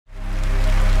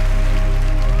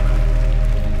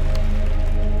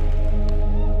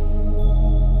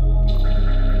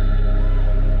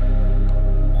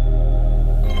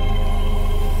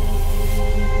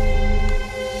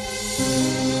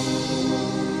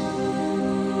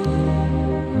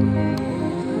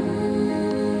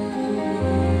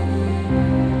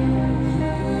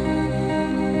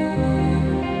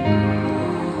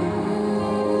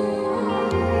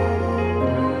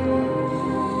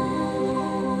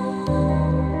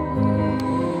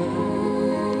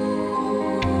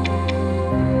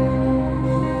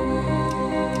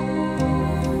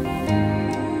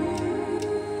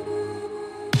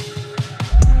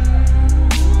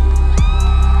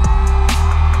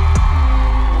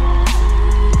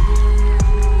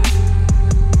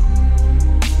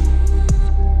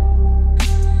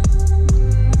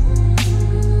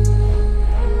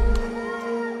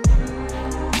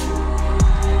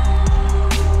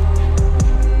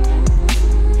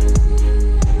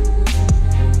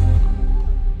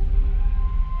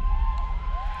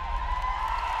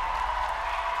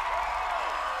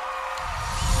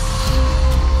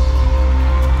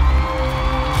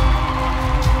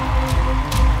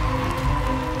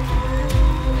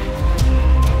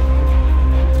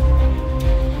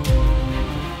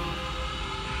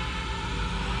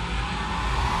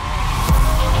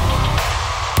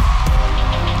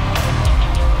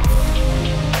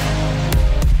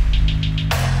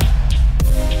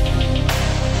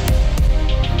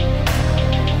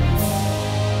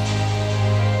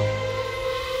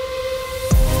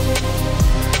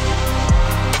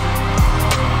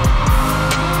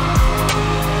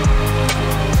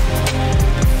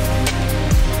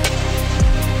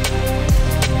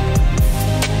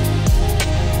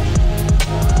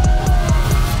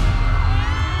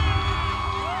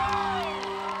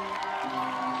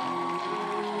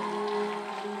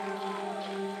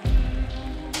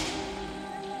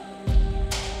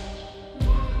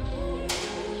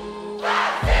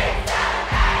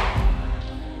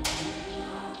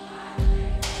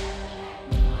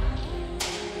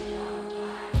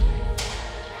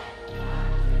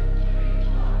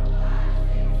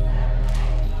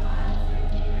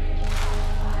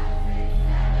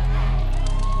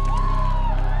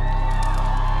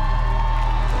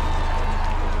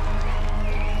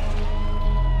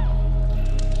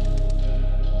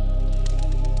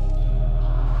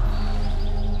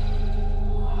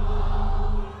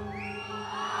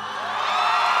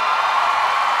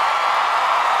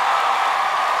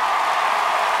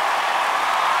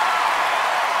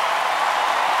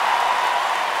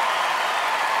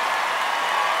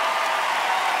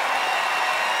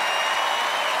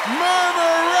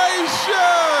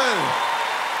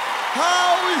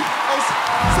Howie! Oh,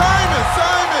 Simon!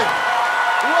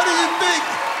 What do you think?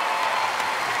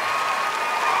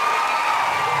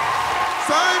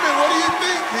 Simon, what are you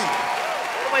thinking?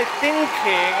 What am I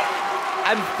thinking?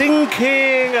 I'm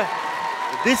thinking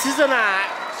this is an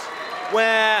act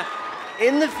where,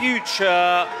 in the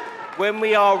future, when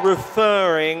we are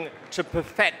referring to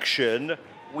perfection,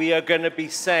 we are going to be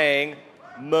saying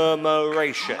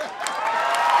murmuration.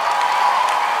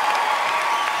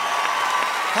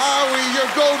 Howie, your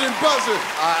golden buzzer.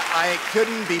 I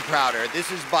couldn't be prouder.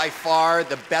 This is by far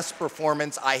the best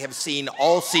performance I have seen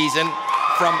all season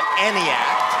from any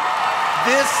act.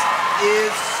 This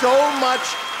is so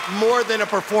much more than a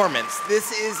performance.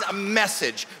 This is a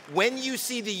message. When you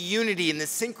see the unity and the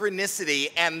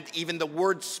synchronicity and even the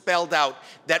words spelled out,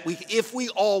 that if we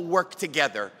all work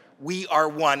together, we are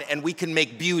one, and we can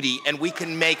make beauty, and we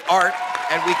can make art,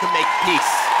 and we can make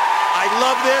peace. I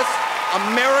love this.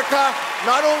 America,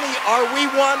 not only are we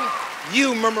one,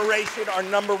 you, Murmuration, are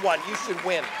 #1. You should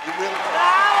win. You really should.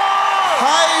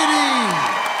 Heidi!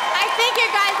 I think you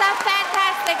guys are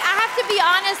fantastic. I have to be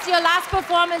honest, your last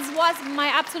performance was my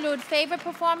absolute favorite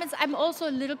performance. I'm also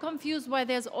a little confused why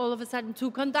there's all of a sudden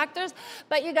 2 conductors,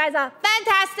 but you guys are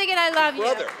fantastic and I love you.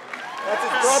 Brother. That's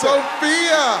his brother.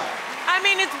 Sophia! I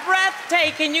mean, it's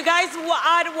breathtaking. You guys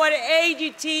are what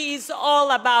AGT is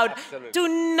all about. Absolutely.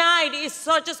 Tonight is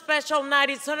such a special night.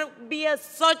 It's going to be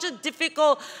such a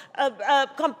difficult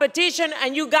competition,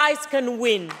 and you guys can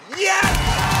win. Yes!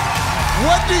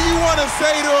 What do you want to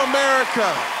say to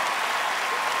America?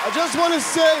 I just want to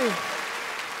say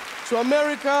to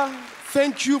America,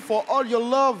 thank you for all your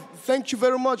love. Thank you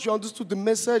very much. You understood the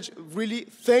message. Really,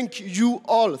 thank you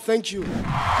all. Thank you.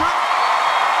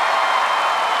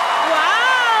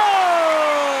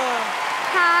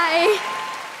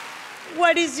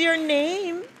 What is your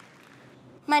name?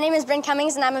 My name is Brynn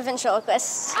Cummings, and I'm a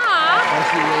ventriloquist.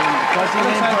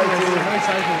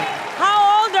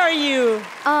 How old are you?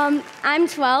 I'm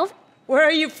 12. Where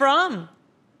are you from?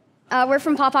 We're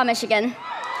from Paw Paw, Michigan.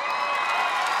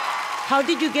 How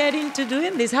did you get into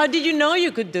doing this? How did you know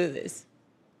you could do this?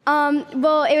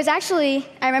 Well, it was actually,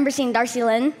 I remember seeing Darcy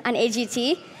Lynn on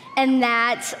AGT, and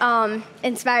that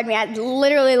inspired me. I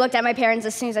literally looked at my parents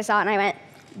as soon as I saw it, and I went,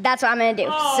 that's what I'm gonna do.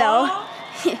 Aww. So.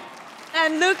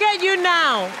 And look at you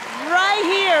now, right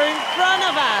here in front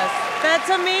of us. That's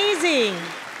amazing.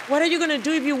 What are you gonna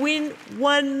do if you win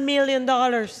 $1 million?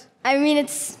 I mean,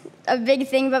 it's a big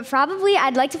thing, but probably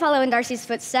I'd like to follow in Darcy's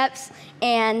footsteps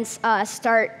and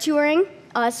start touring.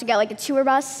 To get like a tour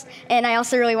bus, and I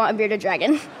also really want a bearded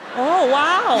dragon. Oh,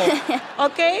 wow.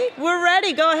 Okay, we're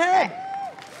ready, go ahead.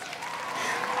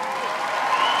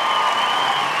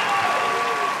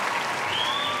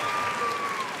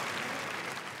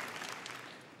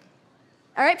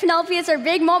 All right, Penelope, it's our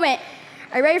big moment.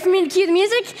 Are you ready for me to cue the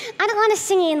music? I don't want to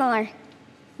sing anymore.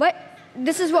 What?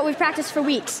 This is what we've practiced for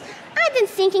weeks. I've been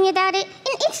thinking about it,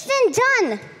 and it's been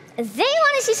done. They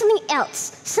want to see something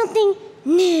else, something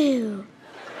new.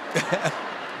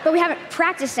 But we haven't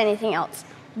practiced anything else.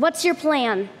 What's your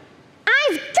plan?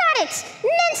 I've got it!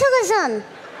 Mentalism!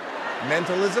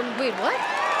 Mentalism? Wait, what?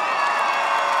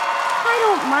 I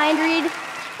don't mind, Reed.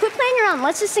 Quit playing around.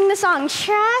 Let's just sing the song.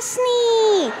 Trust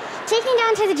me. Take me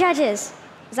down to the judges.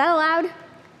 Is that allowed?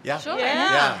 Yeah. Sure.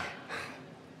 Yeah.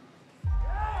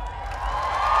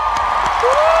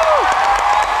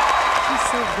 She's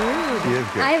so good. She is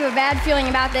good. I have a bad feeling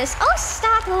about this. Oh,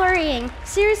 stop worrying.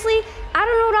 Seriously, I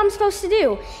don't know what I'm supposed to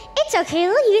do. It's okay,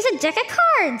 we'll use a deck of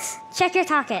cards. Check your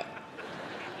pocket.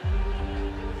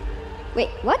 Wait,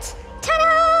 what?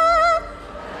 Ta-da!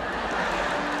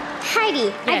 Heidi,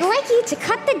 Yes. I'd like you to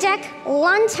cut the deck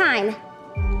one time.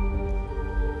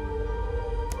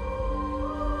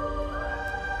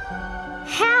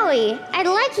 Howie, I'd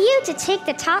like you to take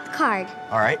the top card.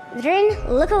 All right. Then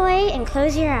look away and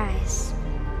close your eyes.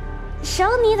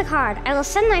 Show me the card. I will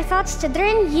send my thoughts to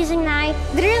Drin using my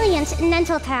brilliant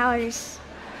mental powers.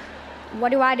 What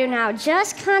do I do now?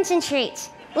 Just concentrate.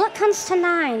 What comes to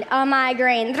mind? A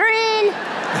migraine. Drin!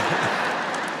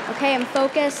 Okay, I'm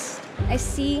focused. I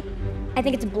see. I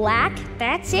think it's black.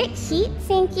 That's it. Keep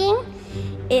thinking.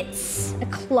 It's a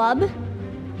club.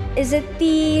 Is it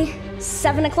the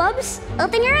 7 of clubs?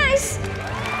 Open your eyes.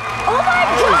 Oh my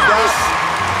gosh!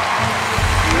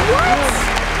 What?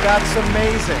 That's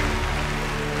amazing.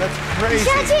 That's crazy.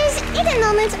 Judges, in a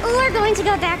moment, we're going to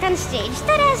go back on stage.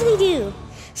 That as we do.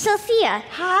 Sophia.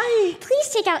 Hi. Please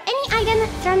take out any item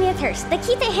from your purse, but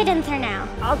keep it hidden for now.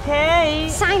 Okay.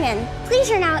 Simon, please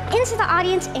turn out into the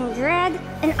audience and grab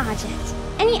an object.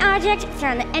 Any object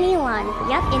from anyone.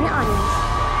 Yep, in the audience.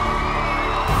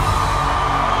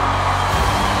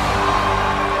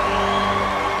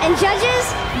 And judges,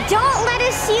 don't let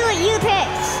us see what you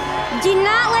picked. Do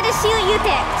not let us see what you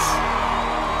picked.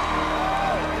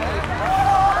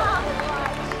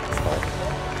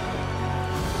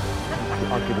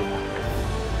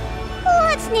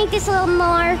 Let's make this a little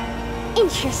more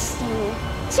interesting.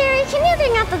 Terry, can you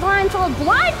bring out the blindfold?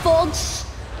 Blindfolds?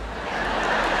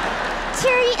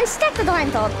 Terry, inspect the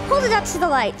blindfold. Hold it up to the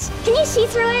light. Can you see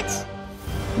through it?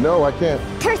 No, I can't.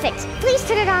 Perfect. Please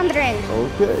put it on, Brynn.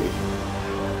 Okay.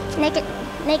 Make it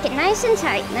nice and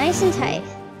tight, nice and tight.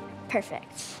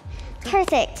 Perfect.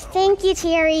 Perfect. Thank you,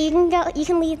 Terry. You can go. You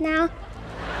can leave now.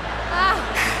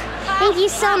 Thank you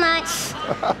so much.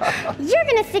 You're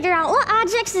gonna figure out what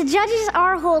objects the judges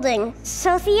are holding.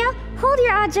 Sophia, hold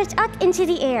your object up into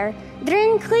the air.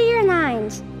 Brynn, clear your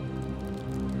mind.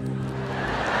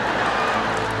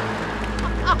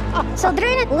 So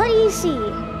Brynn, what do you see?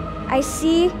 I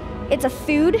see it's a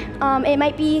food.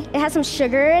 It has some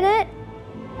sugar in it.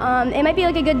 It might be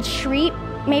like a good treat.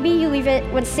 Maybe you leave it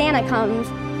when Santa comes.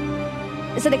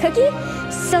 Is it a cookie?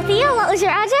 Sophia, what was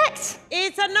your object?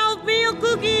 It's an oatmeal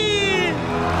cookie!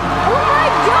 Oh my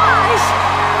gosh!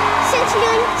 Since you're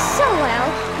doing so well,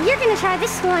 you're gonna try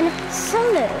this one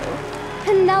solo.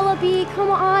 Penelope, come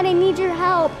on, I need your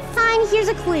help. Fine, here's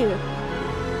a clue.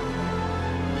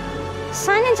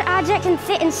 Simon's object can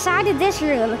fit inside of this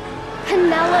room.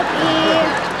 Penelope,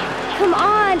 come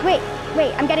on. Wait,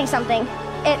 I'm getting something.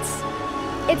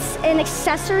 It's an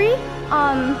accessory.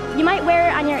 You might wear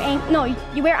it on your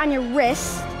you wear it on your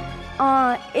wrist.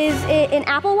 Is it an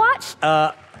Apple Watch?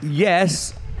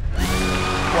 Yes. Oh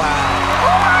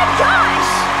my gosh!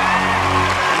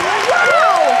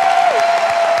 Wow!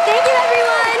 Thank you,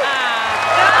 everyone.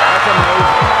 That's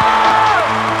amazing.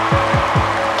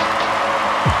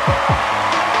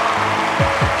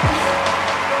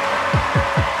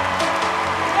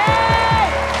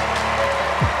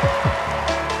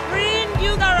 Brynn,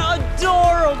 you are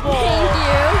adorable. Thank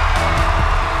you.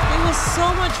 It was so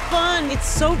much fun. It's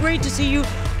so great to see you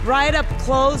right up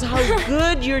close, how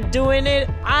good you're doing it.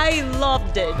 I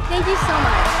loved it. Thank you so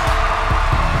much.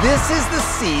 This is the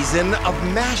season of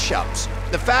mashups.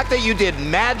 The fact that you did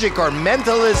magic or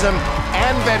mentalism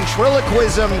and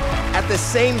ventriloquism at the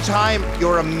same time,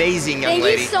 you're amazing, young Thank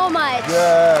lady. you so much.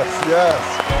 Yes.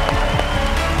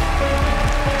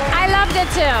 I loved it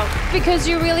too, because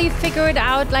you really figured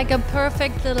out like a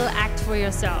perfect little act for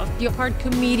yourself. You're part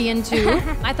comedian too.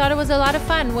 I thought it was a lot of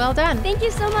fun. Well done. Thank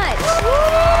you so much.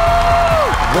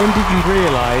 When did you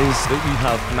realize that you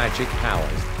have magic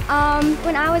powers?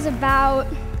 When I was about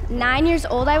 9 years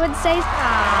old, I would say.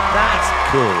 That's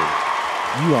cool.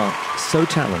 You are so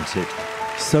talented,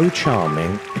 so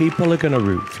charming. People are going to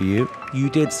root for you. You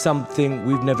did something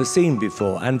we've never seen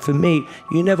before. And for me,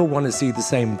 you never want to see the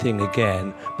same thing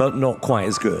again, but not quite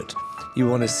as good. You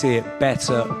want to see it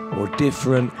better or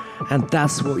different, and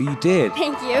that's what you did.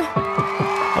 Thank you.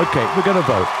 Okay, we're going to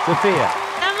vote. Sophia.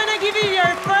 I'm gonna give you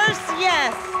your first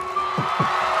yes.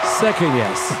 Second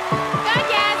yes. Good,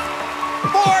 yes.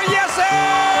 4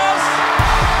 yeses!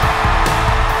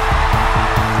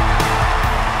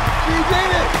 She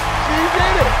did it. She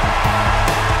did it.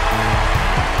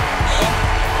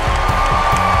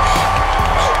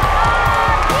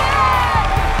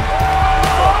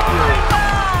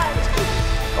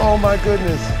 Oh my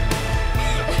goodness.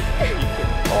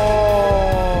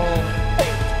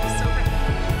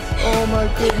 Oh my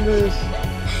goodness.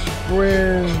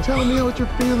 Brynn, tell me what you're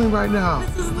feeling right now.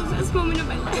 This is the best moment of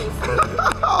my life.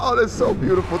 Oh, that's so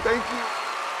beautiful. Thank you.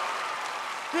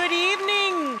 Good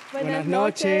evening. Buenas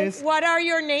noches. What are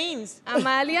your names?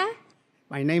 Amalia.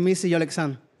 My name is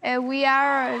Yolexan. We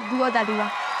are Duo de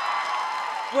Arriba.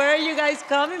 Where are you guys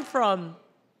coming from?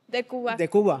 De Cuba. De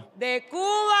Cuba. De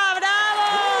Cuba,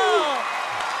 bravo!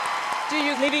 Do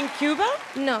you live in Cuba?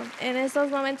 No, en estos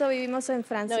momentos vivimos en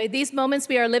Francia. No, at these moments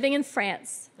we are living in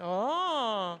France.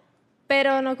 Oh.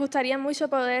 Pero nos gustaría mucho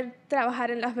poder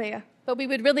trabajar en Las Vegas. But we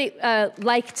would really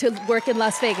like to work in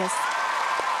Las Vegas.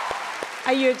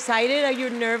 Are you excited? Are you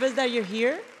nervous that you're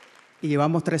here? Y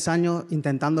llevamos 3 años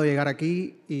intentando llegar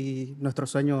aquí y nuestro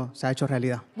sueño se ha hecho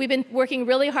realidad. We've been working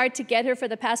really hard to get here for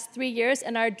the past 3 years,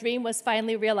 and our dream was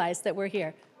finally realized that we're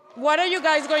here. What are you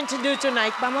guys going to do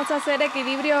tonight? Vamos a hacer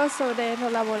equilibrio sobre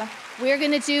rola bola. We're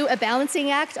going to do a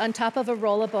balancing act on top of a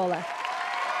rolla bola.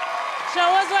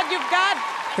 Show us what you've got.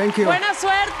 Thank you. Buena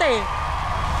suerte.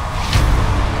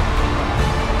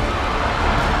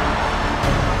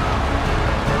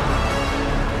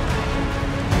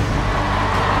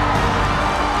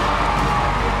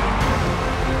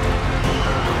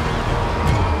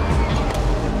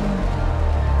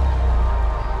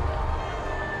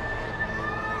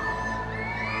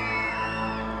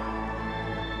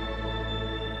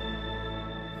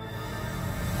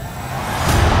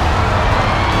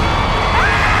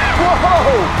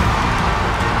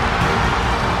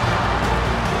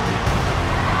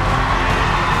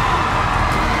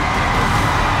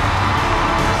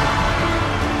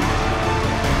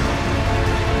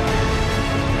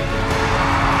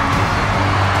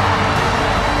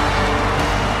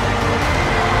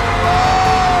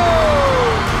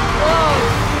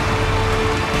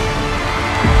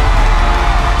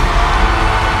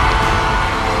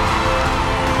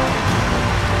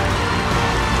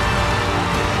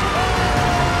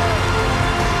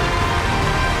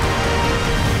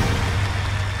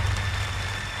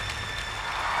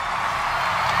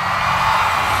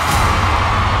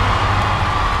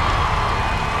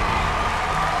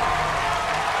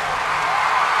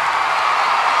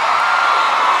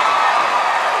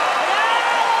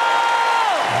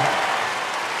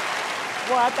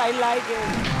 I like it.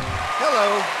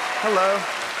 Hello. Hello.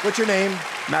 What's your name?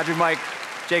 Magic Mike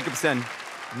Jacobson.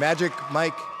 Magic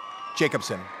Mike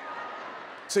Jacobson.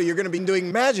 So you're going to be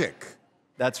doing magic.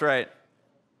 That's right.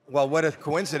 Well, what a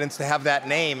coincidence to have that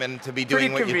name and to be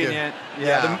doing Pretty what you do. convenient.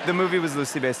 Yeah. The movie was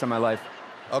loosely based on my life.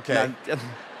 Okay. No,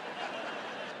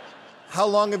 How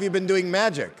long have you been doing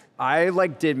magic? I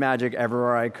did magic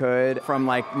everywhere I could, from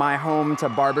my home to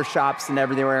barber shops and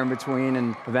everywhere in between,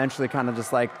 and eventually kind of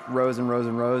just rose and rose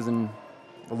and rose, and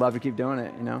I'd love to keep doing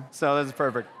it, you know? So this is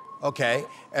perfect. Okay.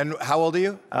 And how old are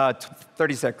you?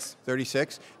 36.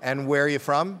 36. And where are you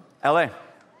from? LA.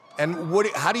 And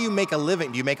how do you make a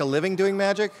living? Do you make a living doing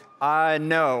magic?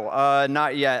 No,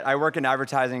 not yet. I work in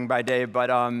advertising by day,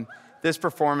 but this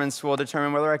performance will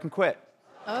determine whether I can quit.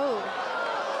 Oh.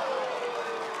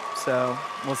 So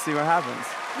we'll see what happens.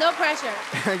 No pressure.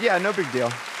 Yeah, no big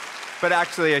deal. But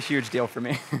actually a huge deal for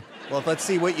me. Well, let's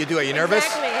see what you do. Are you nervous?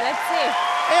 Exactly, let's see.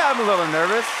 Yeah, I'm a little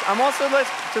nervous. I'm also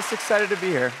just excited to be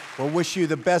here. We'll wish you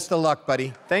the best of luck,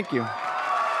 buddy. Thank you.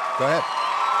 Go ahead.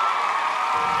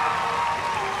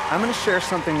 I'm gonna share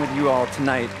something with you all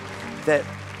tonight that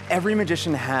every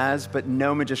magician has, but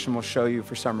no magician will show you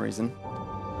for some reason.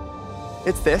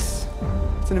 It's this.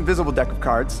 It's an invisible deck of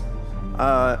cards.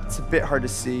 It's a bit hard to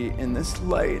see in this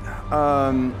light.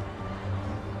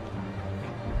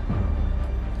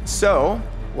 So,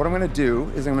 what I'm gonna do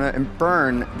is I'm gonna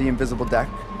burn the invisible deck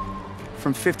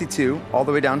from 52 all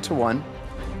the way down to 1.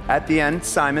 At the end,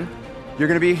 Simon, you're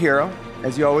gonna be a hero,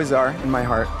 as you always are in my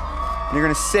heart. And you're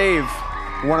gonna save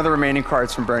one of the remaining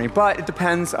cards from burning, but it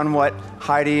depends on what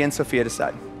Heidi and Sofia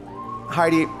decide.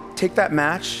 Heidi, take that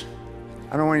match.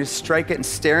 I don't want you to strike it and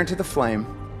stare into the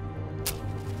flame.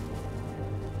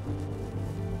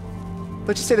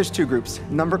 Let's just say there's 2 groups,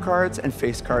 number cards and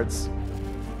face cards.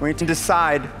 We need to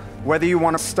decide whether you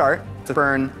want to start to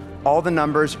burn all the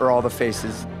numbers or all the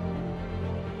faces.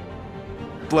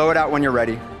 Blow it out when you're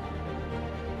ready.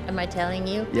 Am I telling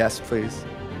you? Yes, please.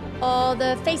 All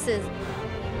the faces.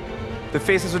 The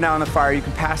faces are now in the fire. You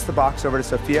can pass the box over to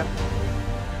Sofia.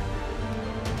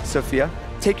 Sofia,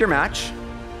 take your match,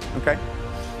 okay?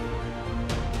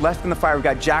 Left in the fire, we've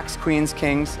got jacks, queens,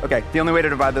 kings. Okay, the only way to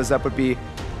divide those up would be,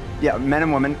 yeah, men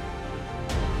and women.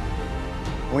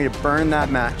 I want you to burn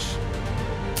that match.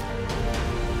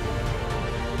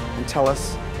 And tell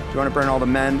us, do you want to burn all the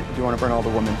men, or do you want to burn all the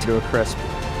women to a crisp?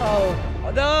 Oh,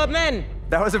 the men.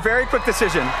 That was a very quick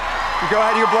decision. You go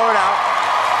ahead, you blow it out.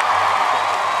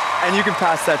 And you can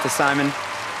pass that to Simon.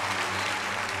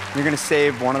 You're gonna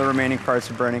save one of the remaining cards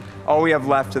for burning. All we have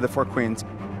left are the 4 queens.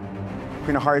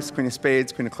 Queen of hearts, queen of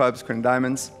spades, queen of clubs, queen of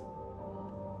diamonds.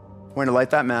 I'm going to light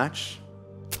that match.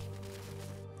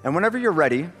 And whenever you're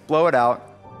ready, blow it out.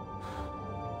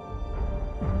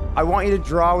 I want you to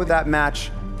draw with that match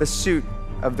the suit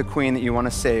of the queen that you want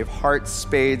to save. Hearts,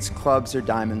 spades, clubs, or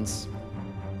diamonds.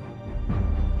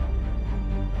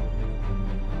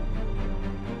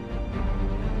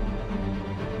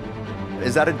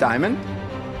 Is that a diamond?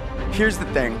 Here's the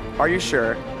thing. Are you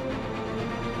sure?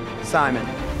 Simon,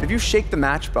 if you shake the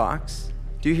matchbox,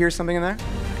 do you hear something in there?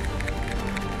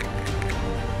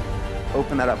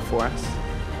 Open that up for us.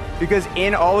 Because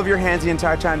in all of your hands the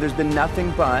entire time, there's been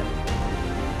nothing but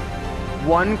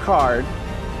 1 card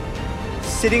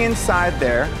sitting inside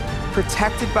there,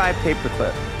 protected by a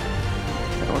paperclip.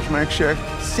 I want you to make sure,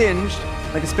 singed,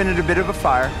 like it's been in a bit of a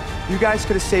fire. You guys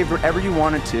could have saved whatever you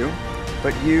wanted to,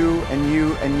 but you and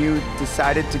you and you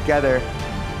decided together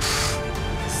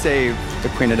to save the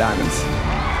Queen of Diamonds.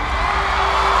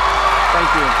 Thank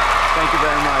you. Thank you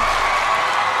very much.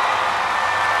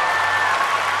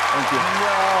 Thank you.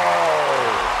 No.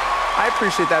 I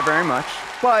appreciate that very much,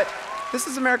 but this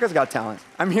is America's Got Talent.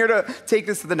 I'm here to take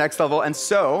this to the next level, and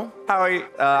so, Howie,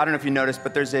 I don't know if you noticed,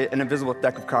 but there's an invisible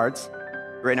deck of cards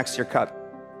right next to your cup.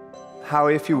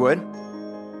 Howie, if you would,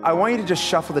 I want you to just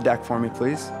shuffle the deck for me,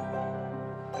 please.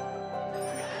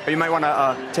 But you might want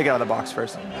to take it out of the box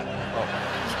first. Oh.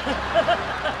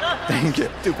 Thank you.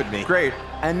 Stupid me. Great.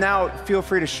 And now, feel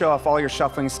free to show off all your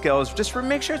shuffling skills. Just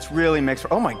make sure it's really mixed.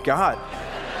 Oh my God.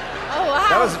 Oh, wow.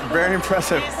 That was very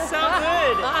impressive. It's so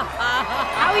good.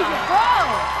 Howie's a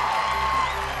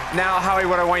pro. Now, Howie,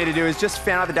 what I want you to do is just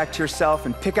fan out the deck to yourself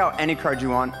and pick out any card you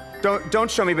want.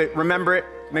 Don't show me, but remember it.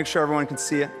 Make sure everyone can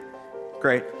see it.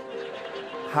 Great.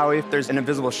 Howie, if there's an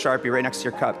invisible Sharpie right next to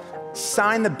your cup,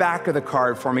 sign the back of the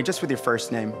card for me, just with your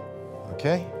first name.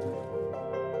 Okay.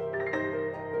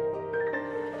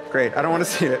 Great, I don't want to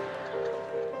see it.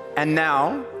 And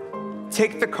now,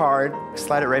 take the card,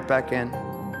 slide it right back in,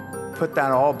 put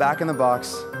that all back in the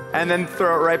box, and then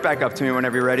throw it right back up to me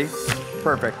whenever you're ready.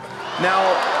 Perfect. Now,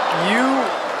 you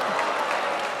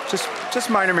Just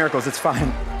minor miracles, it's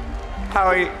fine.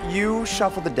 Howie, you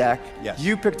shuffled the deck. Yes.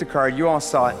 You picked a card, you all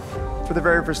saw it. For the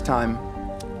very first time,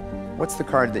 what's the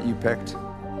card that you picked?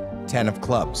 10 of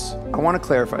clubs. I want to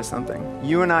clarify something.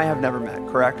 You and I have never met,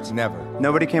 correct? Never.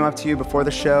 Nobody came up to you before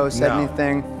the show, said No.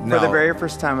 anything? No. For the very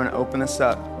first time, I'm gonna open this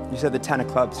up. You said the 10 of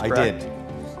clubs, correct? I did.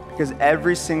 Because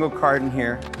every single card in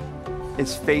here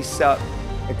is face up,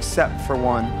 except for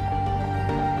one.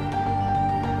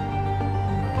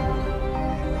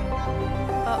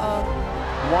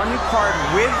 One card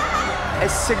with a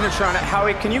signature on it.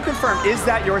 Howie, can you confirm, is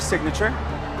that your signature?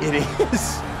 It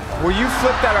is. Will you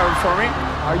flip that over for me?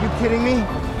 Are you kidding me?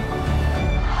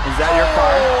 Is that your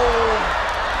card?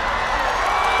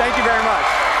 Thank you very much.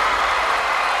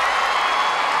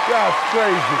 That's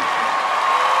crazy.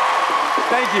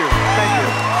 Thank you. Thank you.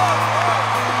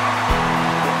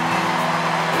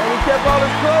 And he kept all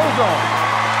his clothes on.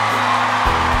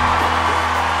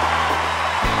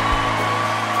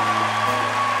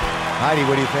 Heidi,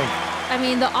 what do you think? I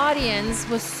mean, the audience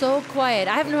was so quiet.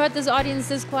 I haven't heard this audience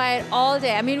this quiet all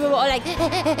day. I mean, we were all like,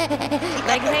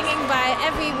 like hanging by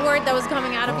every word that was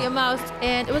coming out of your mouth,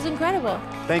 and it was incredible.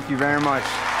 Thank you very much.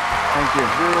 Thank you.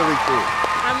 Really cool.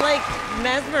 I'm like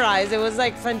mesmerized. It was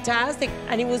like fantastic.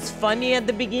 And it was funny at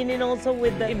the beginning also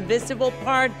with the invisible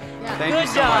part. Yeah. Thank Good you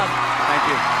so job. much. Thank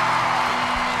you.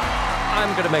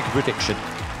 I'm going to make a prediction.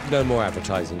 No more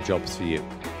advertising jobs for you.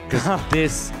 Because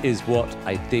this is what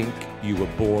I think you were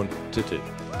born to do.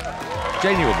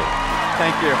 Genuinely.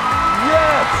 Thank you.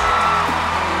 Yes!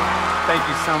 Thank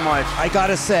you so much. I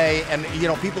gotta say, and you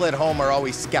know, people at home are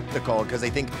always skeptical because they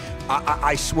think,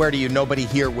 I swear to you, nobody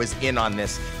here was in on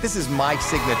this. This is my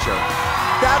signature.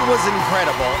 That was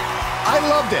incredible. I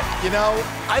loved it, you know?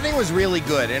 I think it was really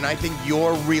good, and I think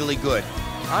you're really good.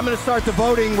 I'm gonna start the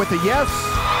voting with a yes.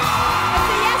 It's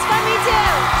a yes for me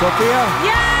too. Sofia?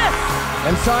 Yes!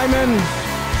 And Simon?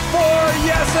 4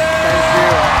 yeses! Thank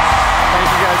you. Thank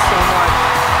you guys so much.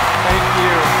 Thank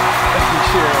you. Thank you,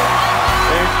 Cheryl.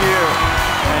 Thank you.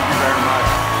 Thank you very much.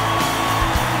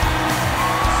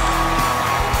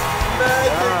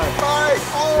 Mike,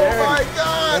 oh my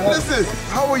God, listen,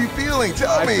 how are you feeling?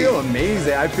 Tell me. I feel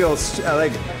amazing. I feel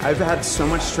like I've had so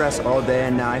much stress all day,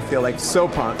 and now I feel like so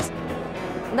pumped.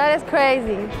 That is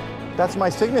crazy. That's my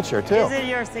signature, too. Is it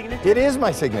your signature? It is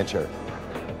my signature.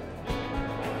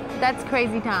 That's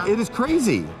crazy, Tom. It is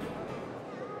crazy.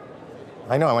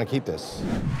 I know, I want to keep this.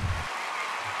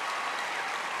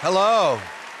 Hello.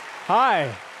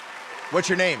 Hi, What's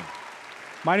your name?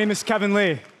 my name is Kevin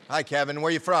Lee. Hi, Kevin. Where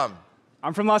are you from?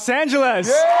 I'm from Los Angeles.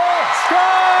 Yes!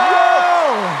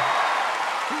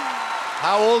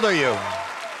 How old are you?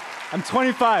 I'm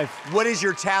 25. What is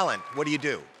your talent? What do you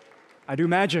do? I do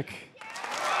magic.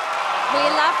 We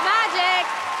love magic.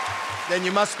 Then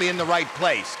you must be in the right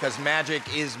place, because magic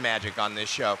is magic on this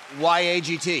show. Why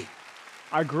AGT?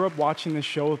 I grew up watching this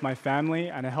show with my family,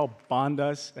 and it helped bond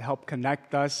us, it helped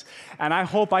connect us, and I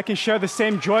hope I can share the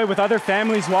same joy with other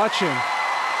families watching.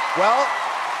 Well,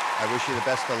 I wish you the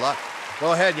best of luck.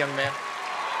 Go ahead, young man.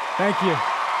 Thank you.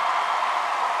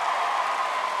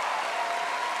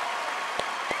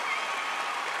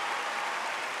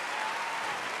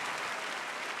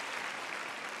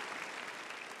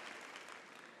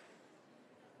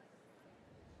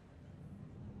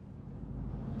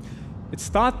 It's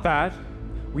thought that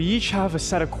we each have a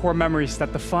set of core memories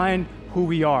that define who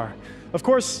we are. Of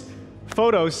course,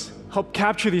 photos help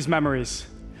capture these memories.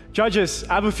 Judges,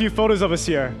 I have a few photos of us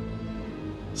here.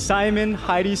 Simon,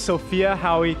 Heidi, Sofia,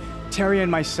 Howie, Terry,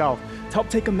 and myself to help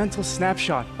take a mental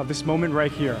snapshot of this moment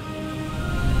right here.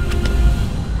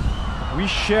 We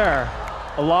share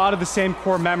a lot of the same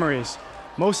core memories,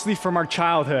 mostly from our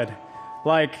childhood,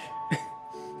 like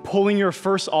pulling your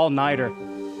first all-nighter,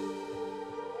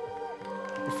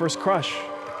 your first crush.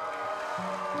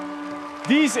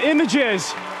 These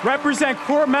images represent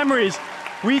core memories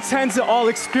we tend to all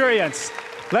experience.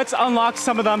 Let's unlock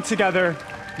some of them together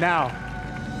now.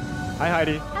 Hi,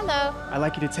 Heidi. Hello. I'd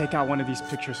like you to take out one of these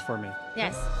pictures for me.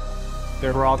 Yes.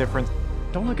 We're all different.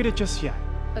 Don't look at it just yet.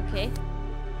 Okay.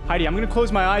 Heidi, I'm gonna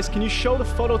close my eyes. Can you show the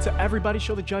photo to everybody?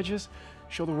 Show the judges,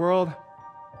 show the world.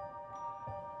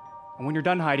 And when you're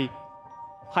done, Heidi,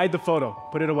 hide the photo,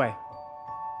 put it away.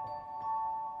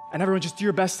 And everyone, just do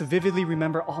your best to vividly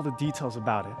remember all the details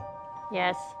about it.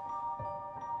 Yes.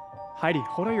 Heidi,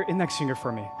 hold out your index finger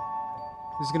for me.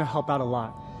 This is gonna help out a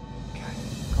lot. Okay,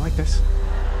 go like this.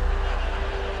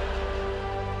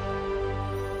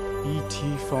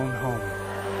 ET phone home.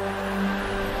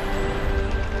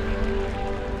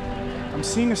 I'm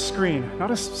seeing a screen,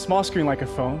 not a small screen like a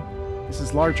phone. This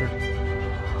is larger.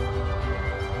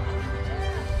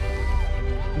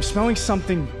 I'm smelling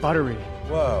something buttery.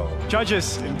 Whoa.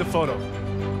 Judges, the photo.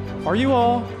 Are you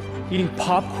all eating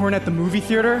popcorn at the movie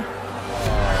theater?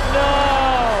 No!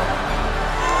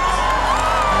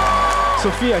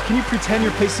 Sofia, can you pretend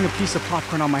you're placing a piece of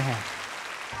popcorn on my hand?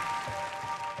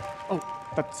 Oh,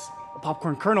 that's a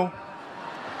popcorn kernel.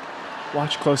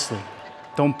 Watch closely.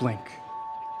 Don't blink.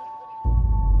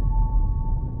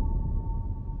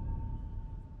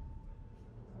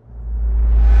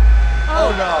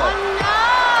 Oh no!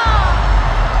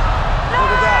 Look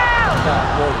at that.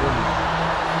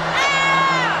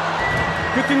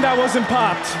 Good thing that wasn't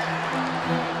popped.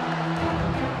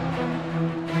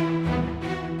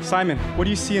 Simon, what do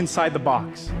you see inside the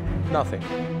box? Nothing.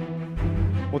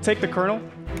 We'll take the kernel,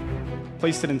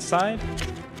 place it inside,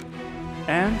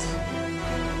 and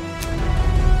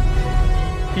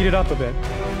heat it up a bit.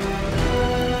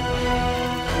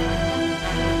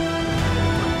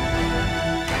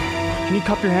 Can you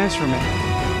cup your hands for a minute?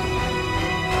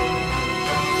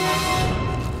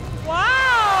 Wow!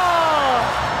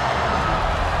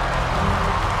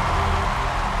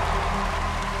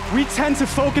 We tend to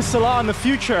focus a lot on the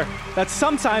future, that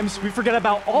sometimes we forget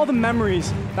about all the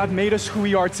memories that made us who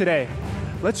we are today.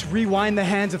 Let's rewind the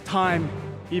hands of time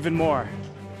even more.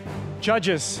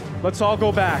 Judges, let's all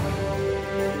go back.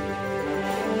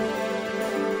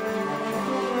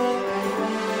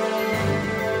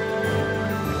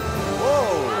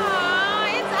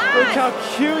 Look how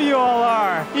cute you all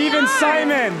are. Even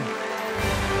Simon.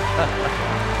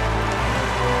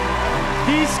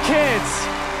 These kids,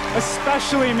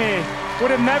 especially me,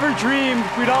 would have never dreamed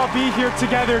we'd all be here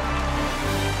together.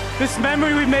 This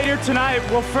memory we made here tonight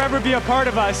will forever be a part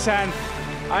of us, and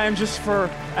I am just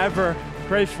forever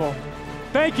grateful.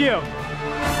 Thank you.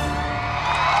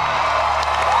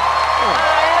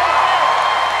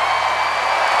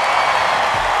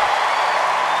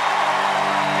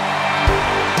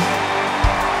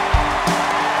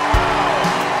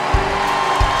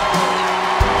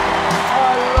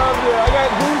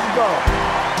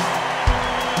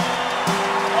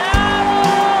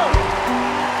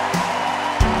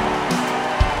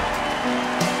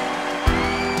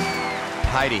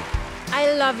 Heidi.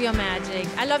 I love your magic.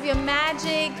 I love your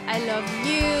magic. I love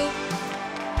you.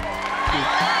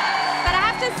 But I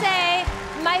have to say,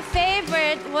 my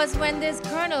favorite was when this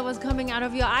kernel was coming out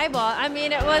of your eyeball. I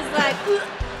mean, it was like,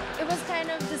 it was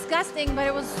kind of disgusting, but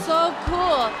it was so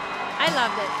cool. I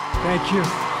loved it. Thank you.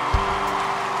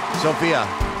 Sophia.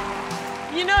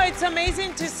 You know, it's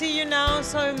amazing to see you now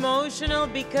so emotional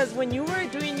because when you were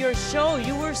doing your show,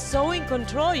 you were so in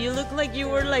control. You looked like you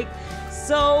were like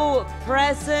so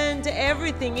present,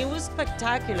 everything. It was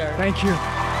spectacular. Thank you.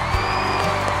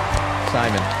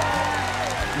 Simon.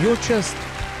 You're just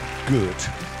good,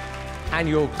 and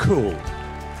you're cool,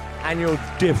 and you're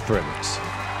different.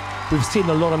 We've seen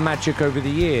a lot of magic over the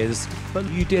years, but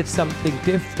you did something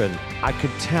different. I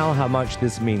could tell how much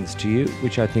this means to you,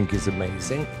 which I think is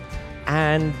amazing.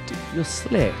 And you're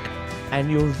slick, and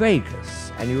you're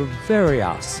Vegas, and you're very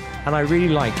us, and I really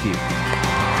like you.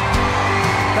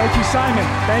 Thank you, Simon.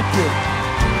 Thank you.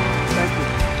 Thank you.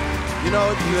 You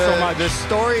know, so much. The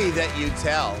story that you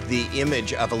tell, the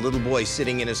image of a little boy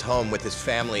sitting in his home with his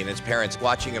family and his parents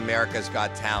watching America's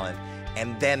Got Talent,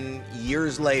 and then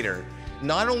years later,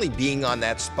 not only being on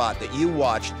that spot that you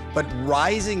watched, but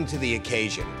rising to the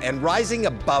occasion and rising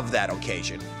above that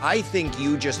occasion. I think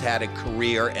you just had a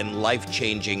career and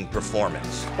life-changing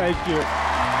performance. Thank you.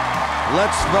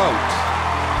 Let's vote.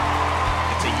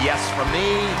 It's a yes from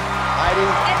me. Heidi?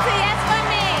 It's a yes for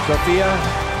me. Sophia?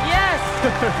 Yes.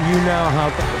 You now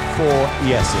have 4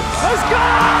 yeses. Let's go!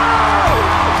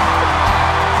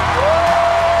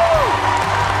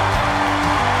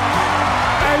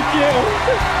 Thank you.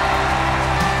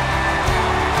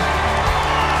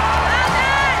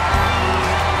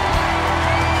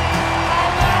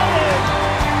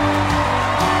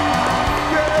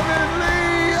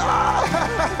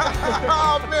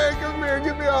 Oh, man, come here,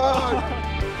 give me a hug.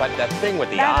 But that thing with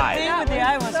the That eye. thing with the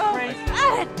eye was crazy.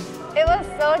 It was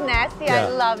so nasty. Yeah. I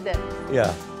loved it.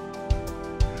 Yeah.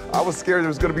 I was scared there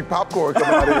was going to be popcorn coming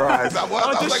out of your eyes. I was. I'll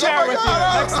I was just like, share oh my with you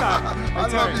God. next time. I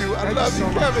love you. I Thank love you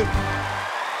you, so Kevin.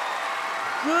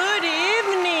 Good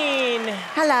evening.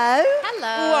 Hello.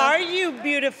 Hello. Who are you,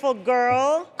 beautiful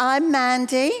girl? I'm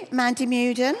Mandy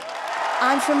Muden.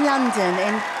 I'm from London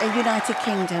in the United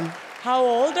Kingdom. How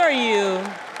old are you?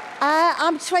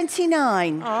 I'm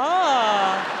 29.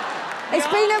 Oh. It's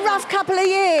been a rough couple of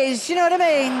years, you know what I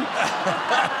mean?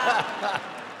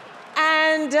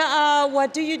 And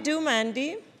what do you do,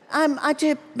 Mandy? I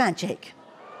do magic.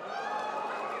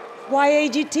 Why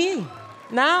AGT?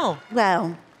 Now?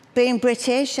 Well, being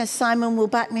British, as Simon will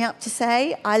back me up to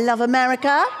say, I love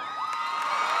America.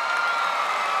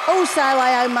 Also,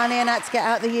 I owe money and had to get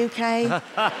out of the UK.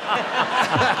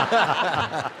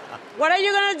 What are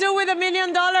you gonna do with $1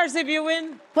 million if you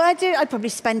win? Well, I'd probably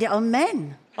spend it on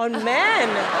men. On men?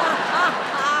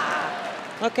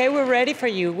 Okay, we're ready for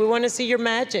you. We want to see your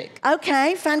magic.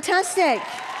 Okay, fantastic.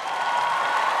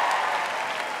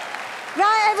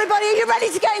 Right, everybody, are you ready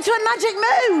to get into a magic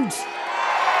mood?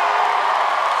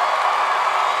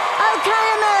 Okay,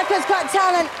 America's Got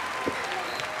Talent.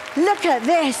 Look at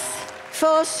this.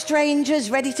 4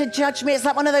 strangers ready to judge me. It's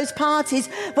like one of those parties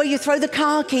where you throw the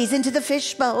car keys into the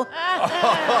fishbowl.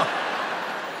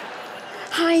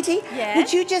 Heidi, yes?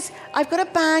 would you just... I've got a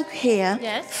bag here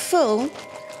full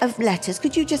of letters.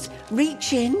 Could you just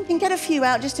reach in and get a few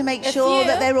out just to make sure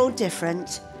that they're all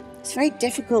different? It's very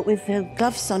difficult with the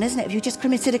gloves on, isn't it? If you just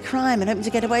committed a crime and hoping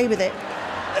to get away with it.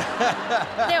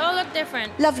 They all look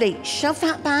different. Lovely. Shove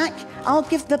that back. I'll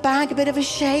give the bag a bit of a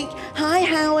shake. Hi,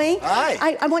 Howie.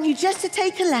 Hi. I want you just to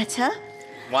take a letter.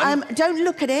 One? Don't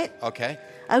look at it. Okay.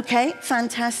 Okay,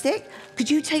 fantastic. Could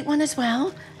you take one as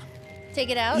well? Take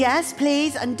it out? Yes,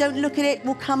 please. And don't look at it.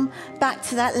 We'll come back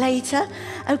to that later.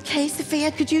 Okay,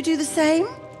 Sophia, could you do the same?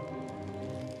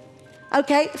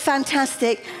 Okay,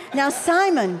 fantastic. Now,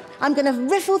 Simon, I'm going to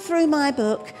riffle through my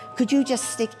book. Could you just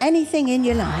stick anything in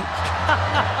you like?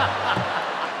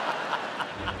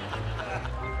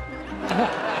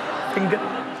 Finger.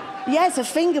 Yes, a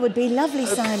finger would be lovely,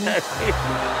 Simon.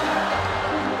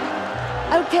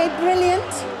 Okay,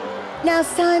 brilliant. Now,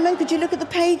 Simon, could you look at the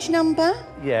page number?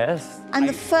 Yes. And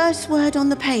the first word on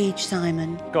the page,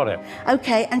 Simon. Got it.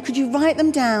 Okay, and could you write them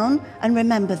down and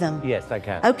remember them? Yes, I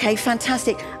can. Okay,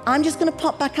 fantastic. I'm just going to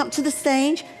pop back up to the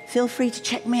stage. Feel free to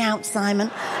check me out,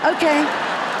 Simon. Okay.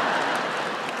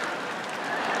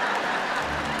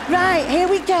 Right, here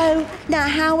we go. Now,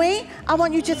 Howie, I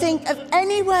want you to think of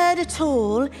any word at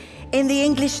all in the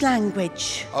English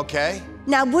language. Okay.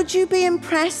 Now, would you be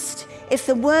impressed if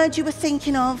the word you were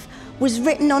thinking of was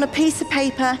written on a piece of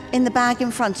paper in the bag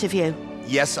in front of you?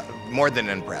 Yes, more than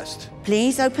impressed.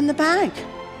 Please open the bag.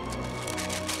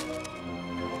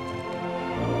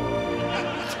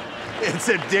 It's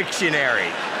a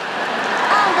dictionary.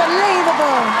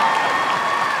 Unbelievable.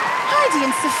 Heidi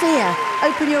and Sophia,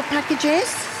 open your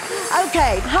packages.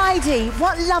 Okay, Heidi,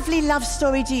 what lovely love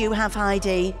story do you have,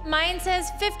 Heidi? Mine says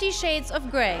 50 Shades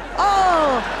of Grey.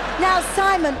 Oh, now,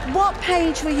 Simon, what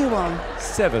page were you on?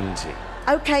 70.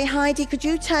 Okay, Heidi, could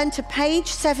you turn to page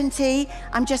 70?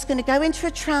 I'm just going to go into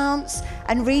a trance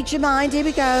and read your mind. Here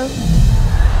we go.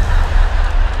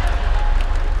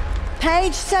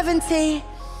 Page 70.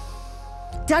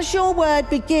 Does your word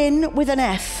begin with an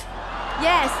F?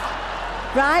 Yes.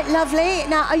 Right, lovely.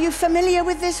 Now, are you familiar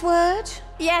with this word?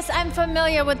 Yes, I'm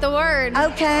familiar with the word.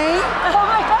 Okay.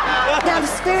 Now, the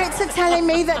spirits are telling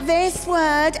me that this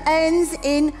word ends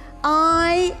in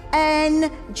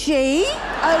I-N-G.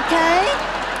 Okay.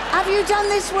 Have you done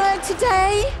this word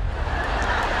today?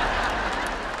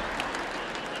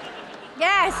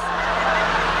 Yes.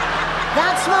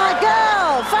 That's my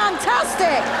girl.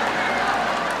 Fantastic.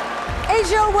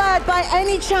 Is your word, by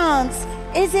any chance,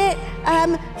 is it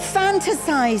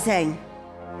fantasizing?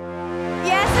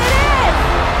 Yes, it is.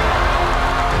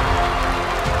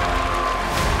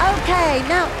 Okay,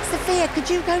 now, Sophia, could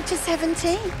you go to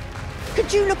 70?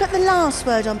 Could you look at the last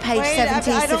word on page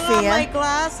 70, I don't Sophia? have my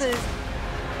glasses.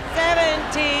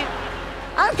 70.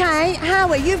 Okay,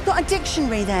 Howie, you've got a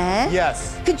dictionary there.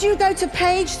 Yes. Could you go to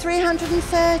page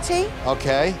 330?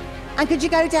 Okay. And could you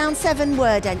go down 7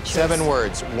 word entries? 7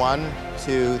 words. 1,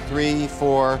 2, 3,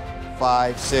 4,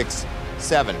 5, 6,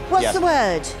 7. What's the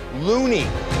word? Loony.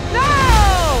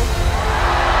 No!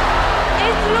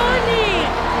 It's loony.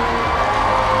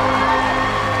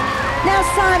 Now,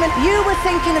 Simon, you were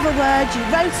thinking of a word, you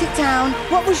wrote it down.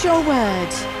 What was your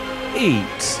word?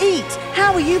 Eat. Eat.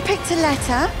 Howie, you picked a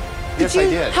letter. Yes, I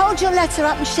did. Hold your letter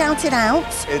up and shout it out?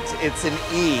 It's an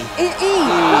E. E.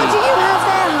 What do you have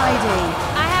there, Heidi?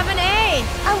 I have an A.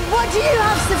 And what do you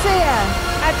have, Sophia?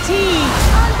 A T.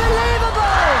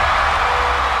 Unbelievable!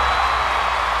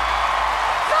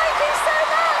 Thank you so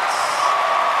much!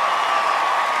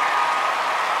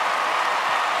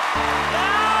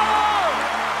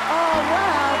 Oh,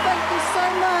 wow, thank you so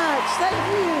much. Thank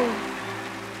you.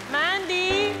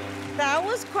 Mandy, that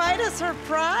was quite a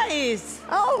surprise.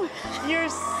 Oh. You're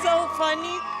so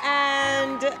funny,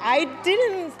 and I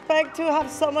didn't expect to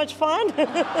have so much fun.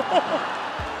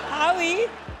 Howie?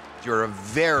 You're a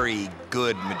very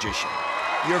good magician.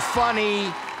 You're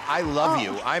funny. I love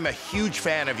you. I'm a huge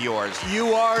fan of yours.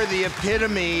 You are the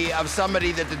epitome of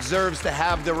somebody that deserves to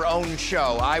have their own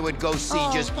show. I would go see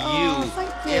just you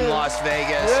in Las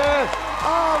Vegas. Yes.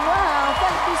 Oh, wow.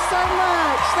 Thank you so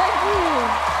much. Thank you.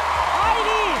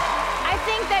 Heidi, I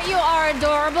think that you are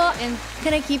adorable. And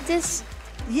can I keep this?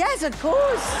 Yes, of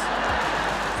course.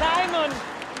 Simon.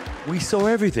 We saw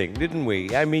everything, didn't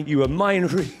we? I mean, you were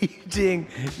mind reading,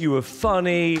 you were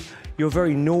funny, you're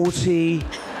very naughty.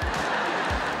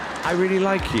 I really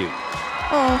like you.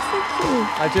 Oh, thank you.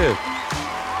 I do.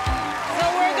 So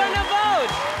we're gonna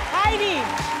vote. Heidi.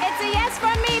 It's a yes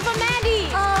from me for Mandy.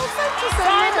 Oh, thank you so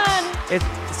Simon. much.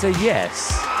 It's a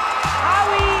yes.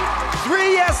 Howie.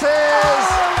 3 yeses! Oh,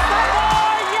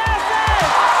 4 yeses.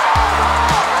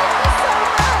 Thank you so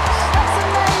much. That's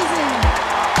amazing.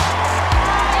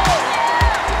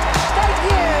 Thank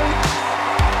you.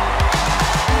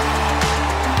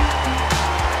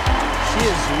 She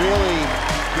is really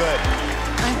good.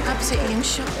 I'm absolutely in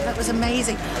shock. That was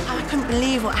amazing. I couldn't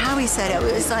believe what Howie said. It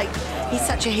was like, he's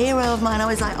such a hero of mine. I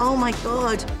was like, oh my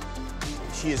God.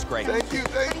 She is great. Thank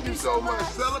you so much.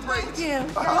 Celebrate. Thank you.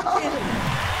 Thank you.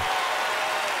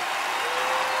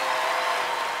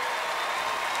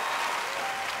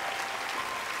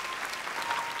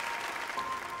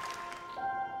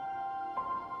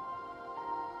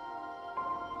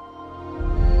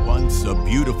 Once a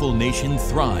beautiful nation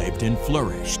thrived and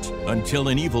flourished until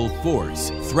an evil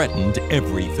force threatened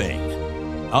everything.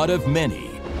 Out of many,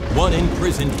 one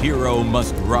imprisoned hero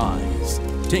must rise,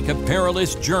 take a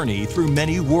perilous journey through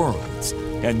many worlds,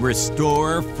 and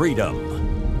restore freedom.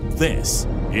 This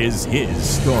is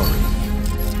his story.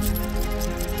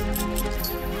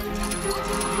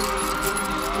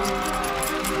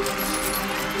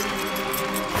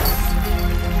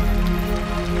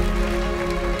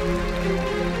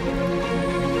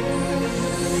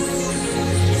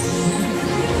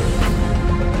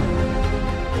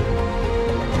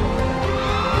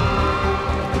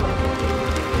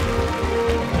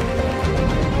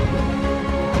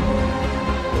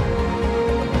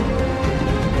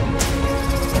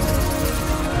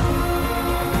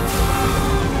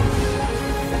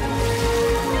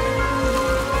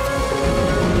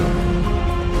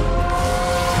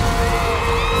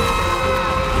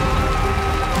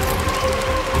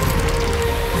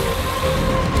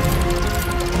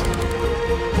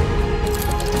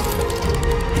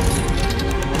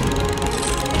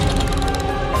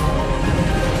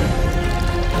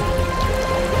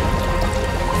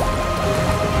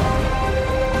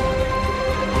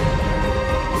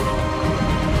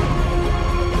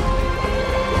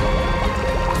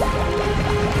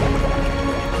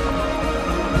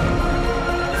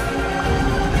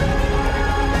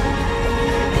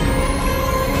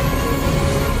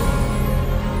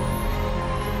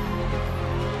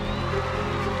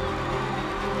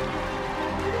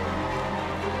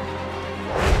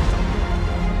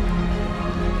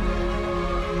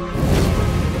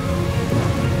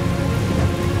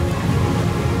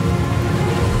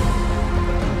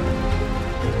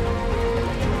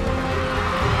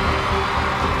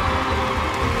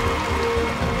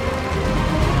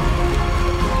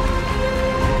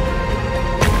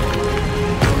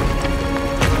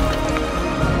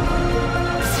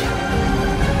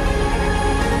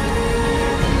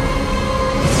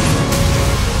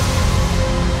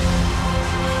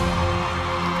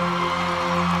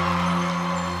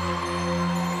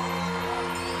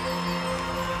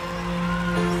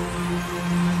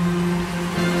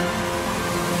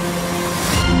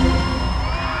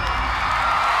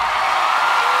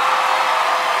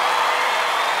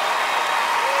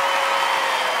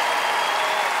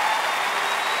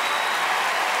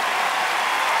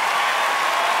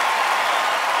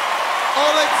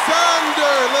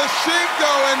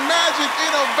 And Magic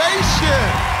Innovation.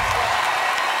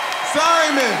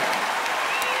 Simon.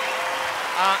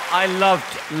 I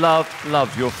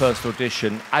loved your first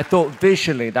audition. I thought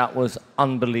visually that was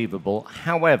unbelievable.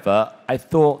 However, I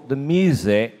thought the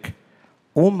music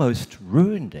almost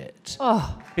ruined it.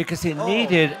 Oh. Because it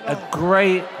needed a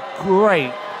great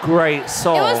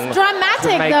song. It was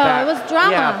dramatic, though. It was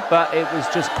drama. Yeah, but it was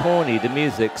just corny, the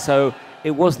music. So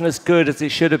it wasn't as good as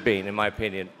it should have been, in my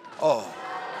opinion. Oh.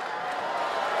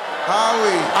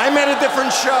 Howie. I'm at a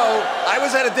different show. I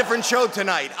was at a different show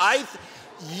tonight.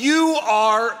 You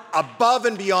are above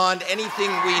and beyond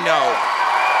anything we know.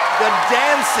 The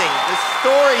dancing, the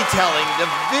storytelling, the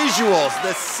visuals,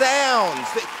 the sounds.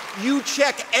 You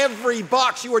check every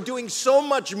box. You are doing so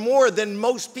much more than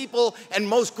most people and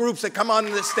most groups that come on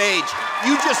the stage.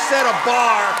 You just set a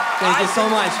bar. Thank you so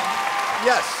much.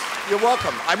 Yes, you're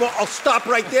welcome. I'll stop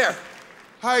right there.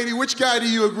 Heidi, which guy do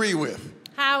you agree with?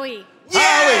 Howie.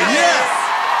 Howie, yes!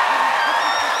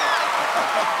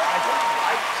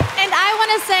 And I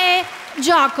want to say,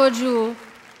 Jakoju.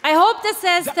 I hope this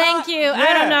says thank you. Yeah.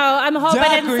 I don't know. I'm hoping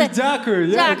it says... Daku,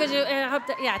 yeah. Jakoju. I hope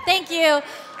that, yeah, thank you.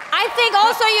 I think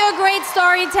also you're a great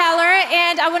storyteller,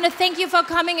 and I want to thank you for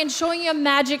coming and showing your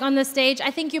magic on the stage.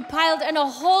 I think you piled in a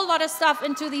whole lot of stuff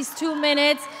into these 2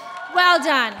 minutes. Well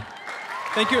done.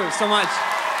 Thank you so much.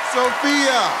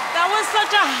 Sofia. That was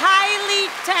such a highly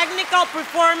technical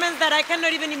performance that I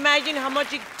cannot even imagine how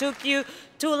much it took you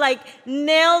to like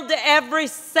nailed every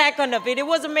second of it. It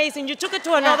was amazing. You took it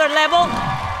to another level.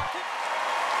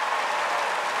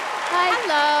 Hi.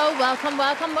 Hello. Welcome,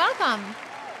 welcome, welcome.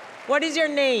 What is your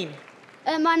name?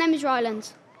 My name is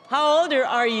Ryland. How old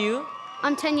are you?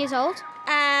 I'm 10 years old.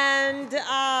 And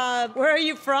where are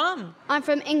you from? I'm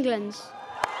from England.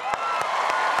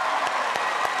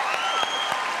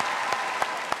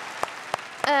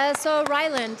 So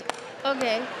Ryland,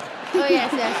 okay. Oh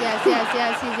yes,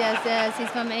 he's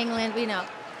from England, we know.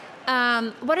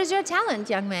 What is your talent,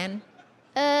 young man?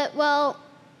 Well,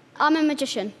 I'm a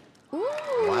magician. Ooh.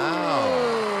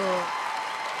 Wow.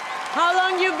 How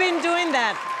long you been doing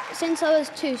that? Since I was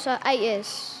 2, so 8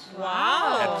 years.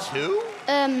 Wow. At 2?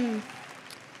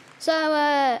 So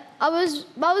I was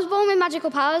born with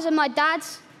magical powers, and my dad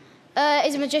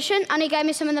is a magician, and he gave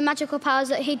me some of the magical powers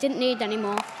that he didn't need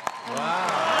anymore. Wow.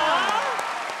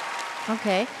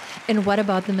 Okay. And what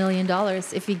about the $1 million?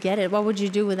 If you get it, what would you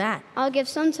do with that? I'll give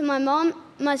some to my mom,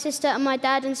 my sister, and my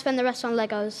dad, and spend the rest on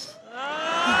Legos.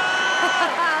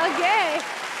 Okay.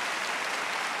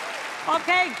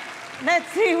 Okay,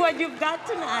 let's see what you've got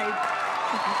tonight.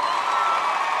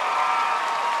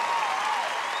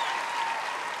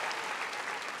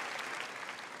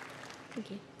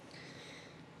 Thank you.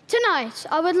 Tonight,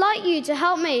 I would like you to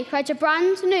help me create a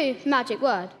brand new magic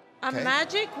word. A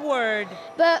magic word.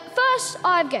 But first,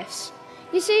 I have gifts.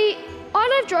 You see, I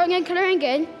love drawing and colouring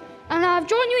in, and I've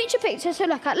drawn you each a picture to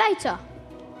look at later.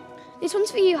 This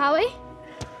one's for you, Howie.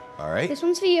 All right. This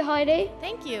one's for you, Heidi.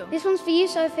 Thank you. This one's for you,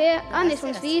 Sophia, and this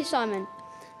one's for you, Simon.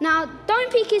 Now,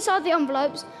 don't peek inside the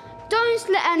envelopes. Don't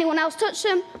let anyone else touch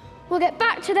them. We'll get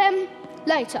back to them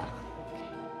later.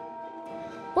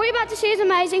 What you're about to see is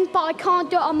amazing, but I can't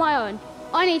do it on my own.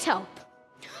 I need help.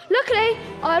 Luckily,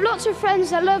 I have lots of friends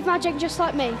that love magic just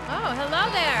like me. Oh, hello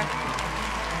there.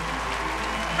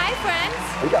 Hi,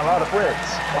 friends. We got a lot of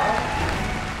friends.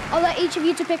 Wow. I'll let each of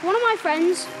you to pick one of my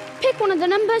friends, pick one of the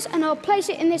numbers, and I'll place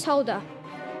it in this holder.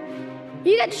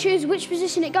 You get to choose which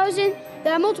position it goes in.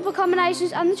 There are multiple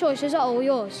combinations, and the choices are all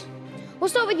yours. We'll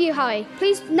start with you, Howie.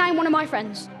 Please name one of my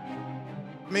friends.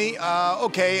 Me?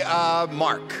 Okay,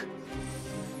 Mark.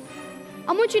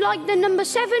 And would you like the number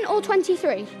 7 or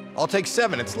 23? I'll take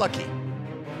 7, it's lucky.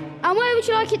 And where would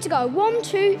you like it to go? 1,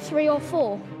 2, 3, or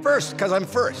 4? First, because I'm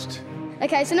first.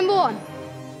 Okay, so number 1.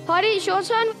 Heidi, it's your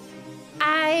turn.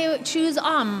 I choose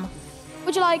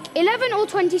Would you like 11 or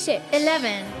 26?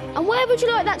 11. And where would you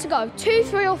like that to go? 2,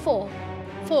 3, or 4?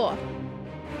 4.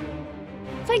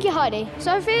 Thank you, Heidi.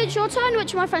 Sophia, it's your turn.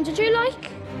 Which of my friends would you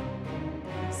like?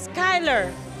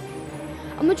 Skylar.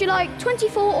 And would you like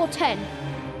 24 or 10?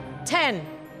 10.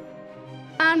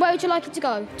 And where would you like it to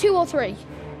go? 2 or 3?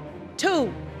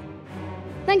 2.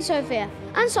 Thank you, Sophia.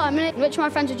 And Simon, which of my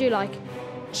friends would you like?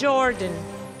 Jordan.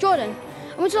 Jordan.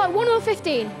 And would you like 1 or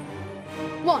 15?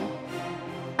 1.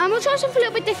 And we'll try something a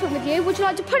little bit different with you. Would you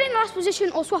like to put it in the last position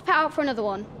or swap it out for another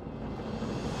one?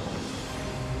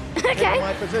 Okay.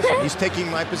 My position. He's taking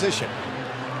my position.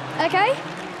 Okay.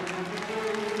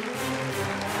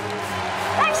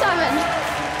 Thanks, Simon.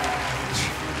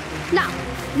 Now,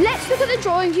 let's look at the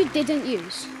drawings you didn't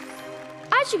use.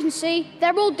 As you can see,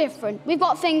 they're all different. We've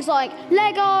got things like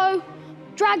Lego,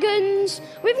 dragons,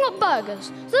 we've got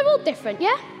burgers. So they're all different,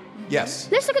 yeah? Yes.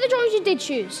 Let's look at the drawings you did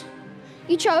choose.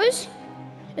 You chose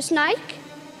a snake,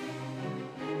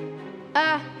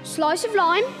 a slice of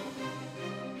lime,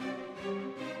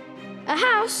 a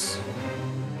house,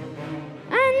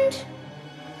 and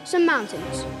some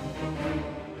mountains.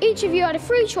 Each of you had a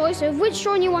free choice of which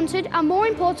drawing you wanted and, more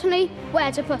importantly,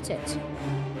 where to put it.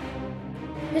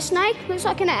 The snake looks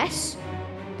like an S,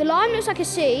 the lime looks like a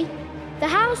C, the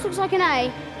house looks like an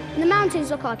A, and the mountains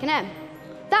look like an M.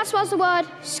 That spells the word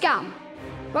scam,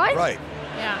 right? Right.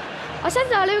 Yeah. I said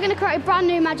earlier we're going to create a brand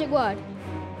new magic word.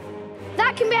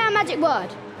 That can be our magic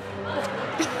word.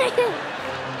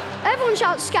 Everyone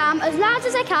shout scam as loud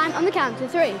as they can on the count of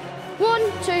 3. 1,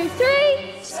 2, 3.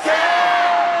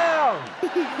 Scam!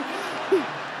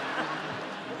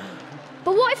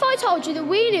 But what if I told you that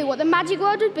we knew what the magic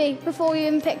word would be before you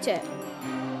even picked it?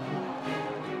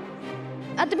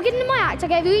 At the beginning of my act, I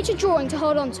gave you each a drawing to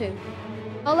hold on to.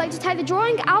 I'd like to take the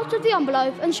drawing out of the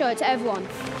envelope and show it to everyone.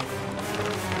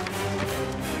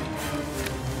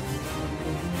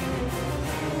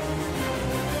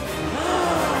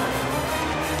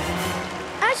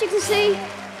 As you can see,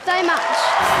 they match.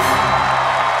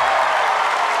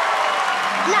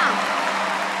 Now,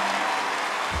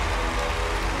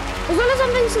 as well as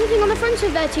having something on the front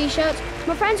of their t-shirts,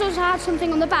 my friends also had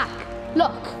something on the back.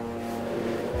 Look.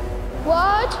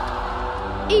 Word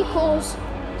equals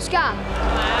scam.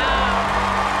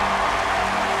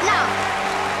 Now,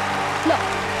 look.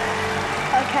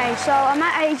 Okay, so I'm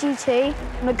at AGT.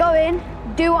 I'm gonna go in,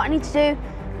 do what I need to do,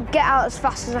 get out as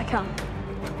fast as I can.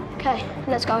 Okay,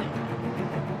 let's go.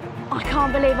 I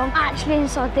can't believe I'm actually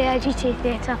inside the AGT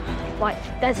theatre. Right,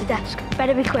 there's a desk.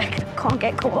 Better be quick. Can't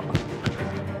get caught.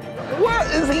 What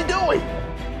is he doing?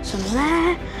 Some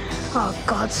there. Oh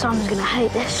God, Simon's gonna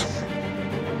hate this.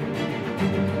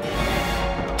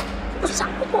 What's that?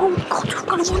 Oh my God,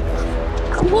 come on.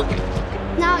 Come on.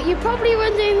 Now, you're probably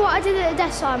wondering what I did at the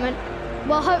desk, Simon.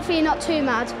 Well, hopefully you're not too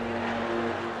mad.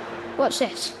 Watch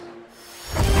this.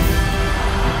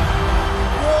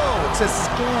 Whoa, it's a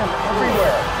scam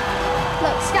everywhere.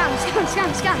 Look, scam, scam,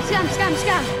 scam, scam, scam, scam,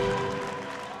 scam.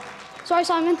 Sorry,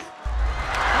 Simon.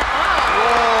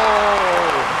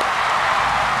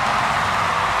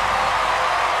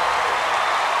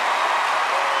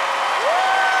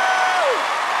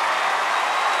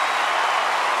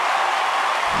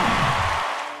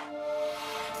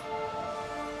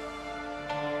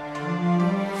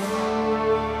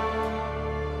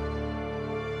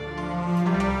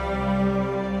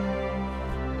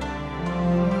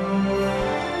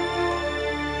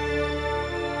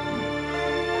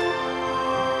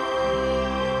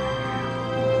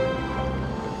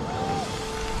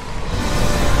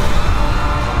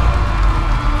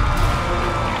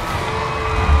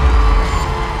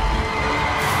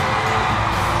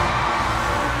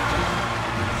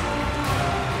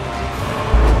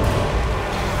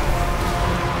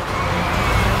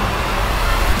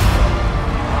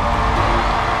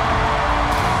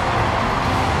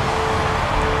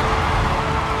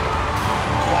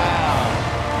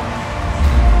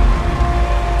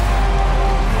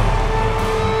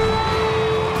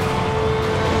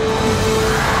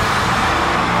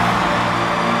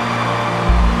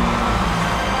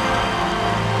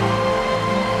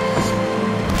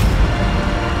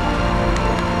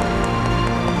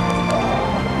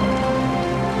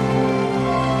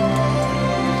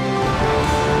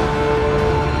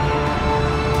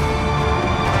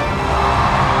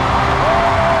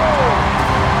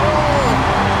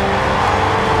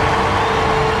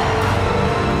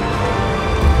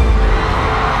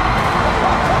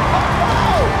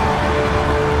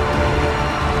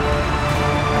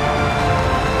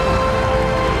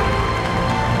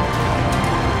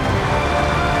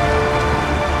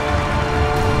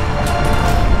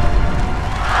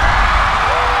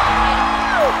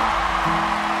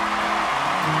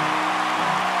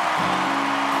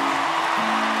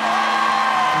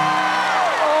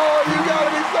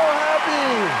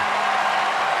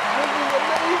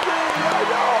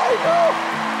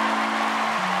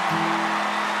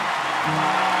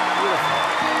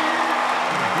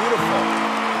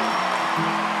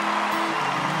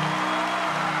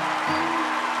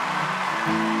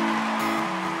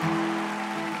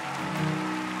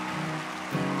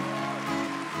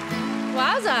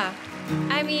 Wowza!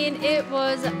 I mean, it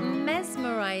was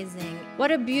mesmerizing. What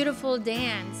a beautiful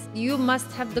dance. You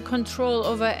must have the control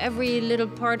over every little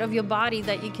part of your body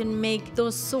that you can make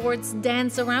those swords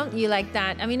dance around you like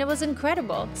that. I mean, it was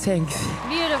incredible. Thanks.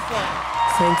 Beautiful.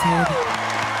 Thanks, Heidi.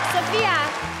 Sophia.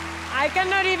 I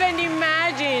cannot even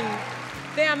imagine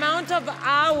the amount of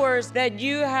hours that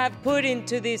you have put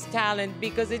into this talent,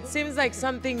 because it seems like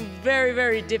something very,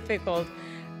 very difficult.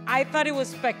 I thought it was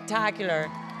spectacular.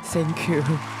 Thank you.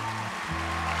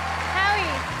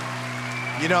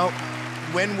 Howie. You know,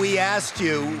 when we asked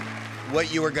you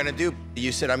what you were gonna do,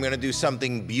 you said, I'm gonna do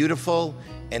something beautiful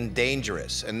and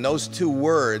dangerous. And those two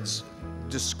words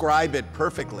describe it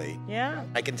perfectly. Yeah.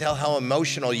 I can tell how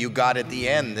emotional you got at the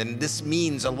end, and this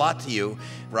means a lot to you,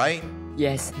 right?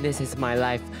 Yes, this is my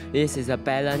life. This is a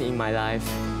balance in my life.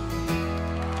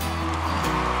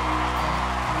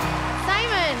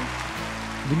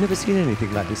 We've never seen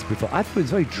anything like this before. I thought it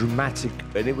was very dramatic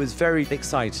and it was very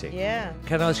exciting. Yeah.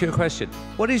 Can I ask you a question?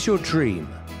 What is your dream?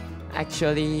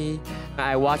 Actually,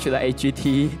 I watched the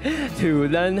AGT to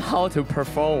learn how to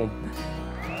perform.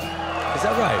 Is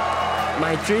that right?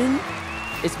 My dream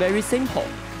is very simple.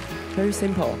 Very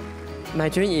simple. My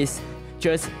dream is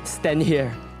just stand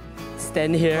here.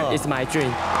 Stand here is my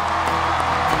dream.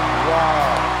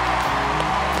 Wow.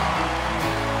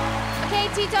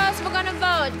 Competitors, we're gonna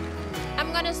vote.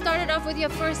 I'm gonna start it off with your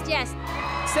first yes.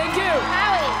 Thank you.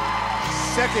 Howie.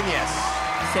 Second yes.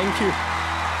 Thank you.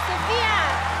 Sofia.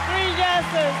 3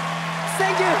 yeses.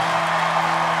 Thank you.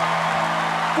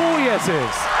 4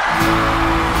 yeses.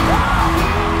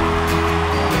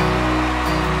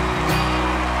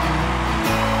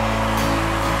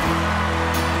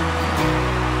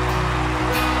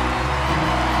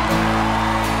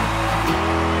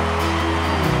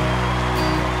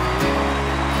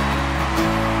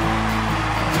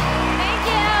 Thank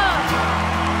you.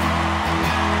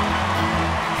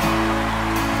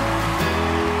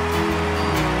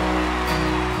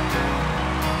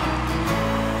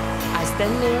 I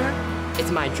stand there,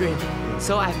 it's my dream.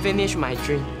 So I finish my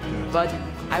dream. But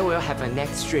I will have a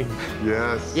next dream.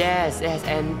 Yes. Yes,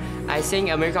 and I think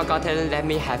America Got Talent let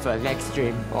me have a next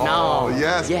dream. Oh, now.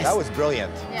 yes. That was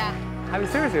brilliant. Yeah. I mean,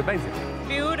 seriously, amazing.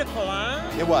 Beautiful,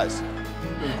 huh? It was.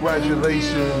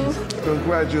 Congratulations.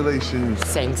 Congratulations.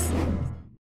 Thanks.